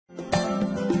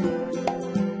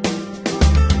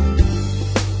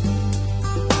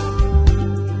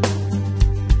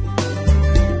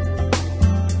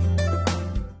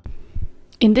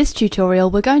In this tutorial,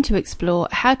 we're going to explore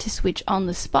how to switch on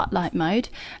the spotlight mode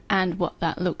and what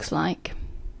that looks like.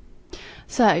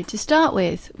 So to start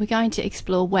with, we're going to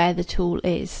explore where the tool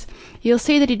is. You'll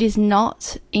see that it is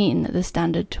not in the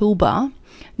standard toolbar,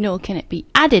 nor can it be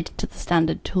added to the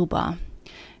standard toolbar.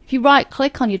 If you right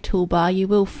click on your toolbar, you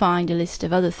will find a list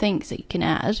of other things that you can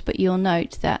add, but you'll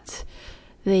note that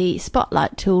the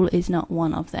spotlight tool is not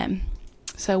one of them.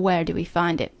 So where do we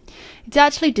find it? It's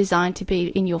actually designed to be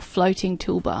in your floating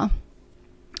toolbar.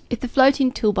 If the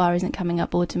floating toolbar isn't coming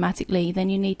up automatically, then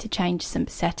you need to change some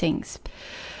settings.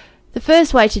 The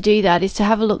first way to do that is to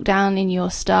have a look down in your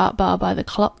start bar by the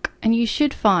clock, and you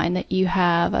should find that you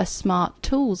have a Smart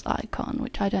Tools icon,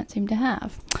 which I don't seem to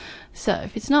have. So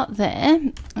if it's not there,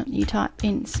 you type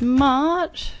in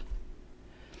Smart.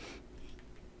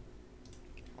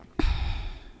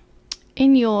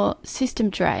 In your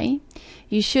system tray,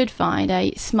 you should find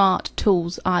a Smart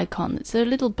Tools icon. It's a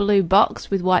little blue box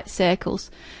with white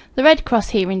circles. The red cross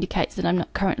here indicates that I'm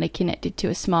not currently connected to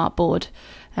a smart board,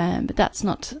 but that's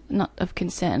not of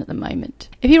concern at the moment.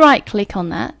 If you right click on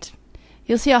that,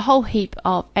 you'll see a whole heap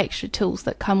of extra tools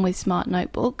that come with Smart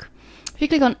Notebook. If you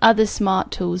click on Other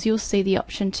Smart Tools, you'll see the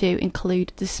option to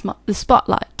include the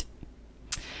spotlight.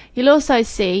 You'll also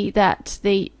see that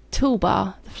the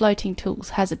toolbar, the floating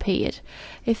tools, has appeared.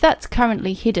 If that's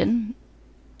currently hidden,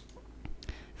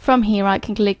 from here I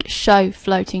can click Show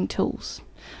Floating Tools.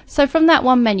 So from that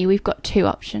one menu we've got two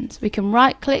options. We can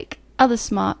right click Other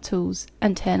Smart Tools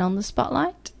and turn on the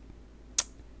spotlight,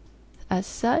 as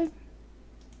so,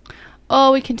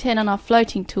 or we can turn on our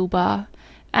floating toolbar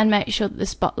and make sure that the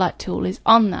spotlight tool is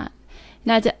on that.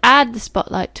 Now to add the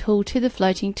spotlight tool to the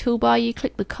floating toolbar, you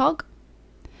click the cog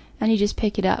and you just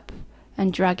pick it up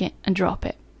and drag it and drop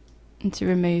it. And to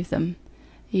remove them,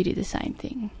 you do the same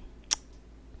thing.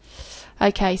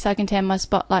 Okay, so I can turn my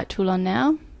spotlight tool on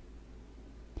now.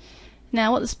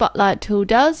 Now what the spotlight tool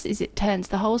does is it turns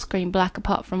the whole screen black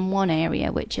apart from one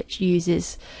area which it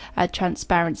uses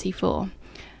transparency for.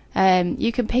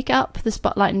 You can pick up the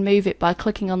spotlight and move it by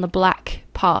clicking on the black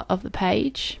part of the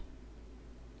page.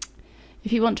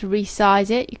 If you want to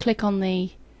resize it, you click on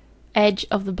the edge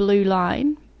of the blue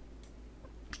line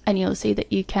and you'll see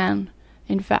that you can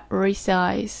in fact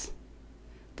resize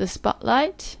the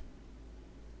spotlight.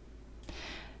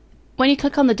 When you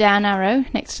click on the down arrow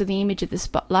next to the image of the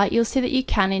spotlight, you'll see that you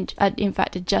can in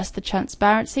fact adjust the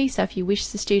transparency. So if you wish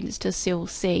the students to still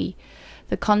see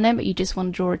the content but you just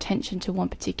want to draw attention to one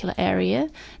particular area,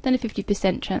 then a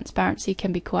 50% transparency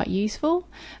can be quite useful.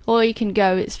 Or you can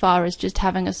go as far as just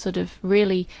having a sort of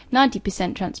really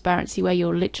 90% transparency where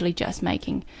you're literally just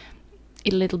making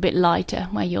it a little bit lighter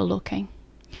where you're looking.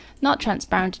 Not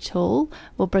transparent at all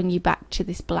will bring you back to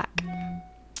this black.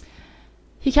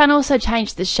 You can also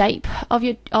change the shape of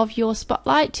your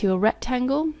spotlight to a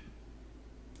rectangle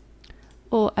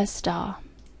or a star,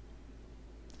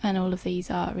 and all of these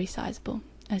are resizable,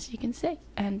 as you can see,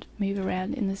 and move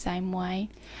around in the same way.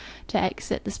 To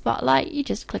exit the spotlight, you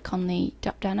just click on the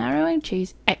drop down arrow and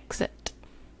choose Exit.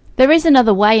 There is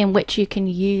another way in which you can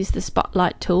use the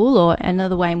spotlight tool, or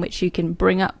another way in which you can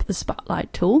bring up the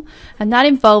spotlight tool, and that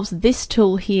involves this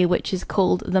tool here, which is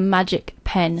called the Magic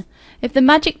Pen. If the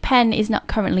Magic Pen is not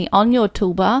currently on your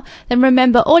toolbar, then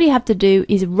remember all you have to do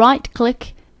is right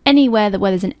click anywhere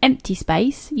where there's an empty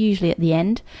space, usually at the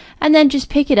end, and then just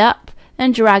pick it up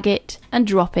and drag it and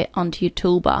drop it onto your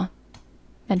toolbar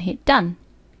and hit Done.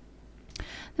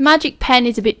 The Magic Pen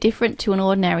is a bit different to an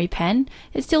ordinary pen.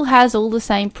 It still has all the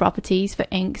same properties for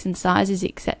inks and sizes,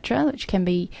 etc., which can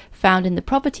be found in the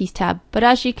Properties tab, but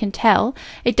as you can tell,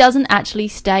 it doesn't actually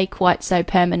stay quite so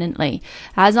permanently.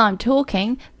 As I'm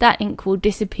talking, that ink will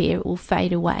disappear, it will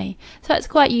fade away. So it's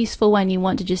quite useful when you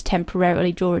want to just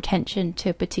temporarily draw attention to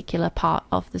a particular part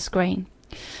of the screen.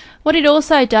 What it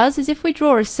also does is if we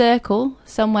draw a circle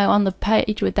somewhere on the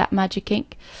page with that magic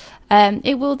ink,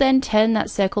 it will then turn that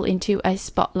circle into a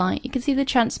spotlight. You can see the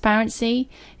transparency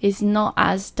is not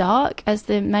as dark as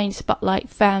the main spotlight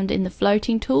found in the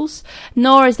floating tools,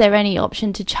 nor is there any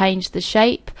option to change the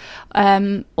shape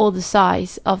or the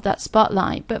size of that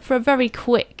spotlight. But for a very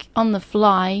quick, on the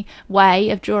fly way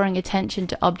of drawing attention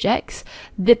to objects,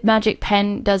 the Magic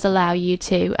Pen does allow you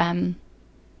to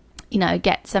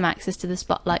get some access to the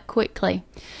spotlight quickly.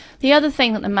 The other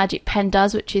thing that the Magic Pen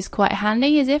does, which is quite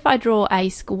handy, is if I draw a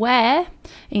square,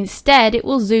 instead it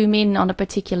will zoom in on a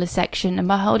particular section, and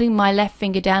by holding my left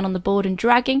finger down on the board and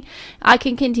dragging, I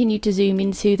can continue to zoom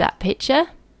into that picture.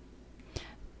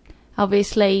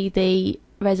 Obviously the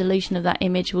resolution of that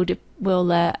image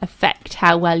will affect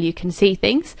how well you can see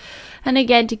things. And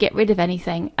again, to get rid of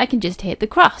anything, I can just hit the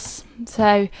cross.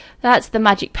 So that's the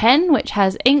Magic Pen, which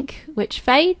has ink which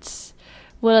fades,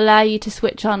 will allow you to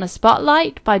switch on a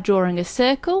spotlight by drawing a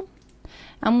circle,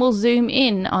 and will zoom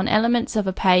in on elements of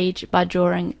a page by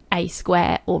drawing a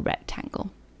square or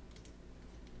rectangle.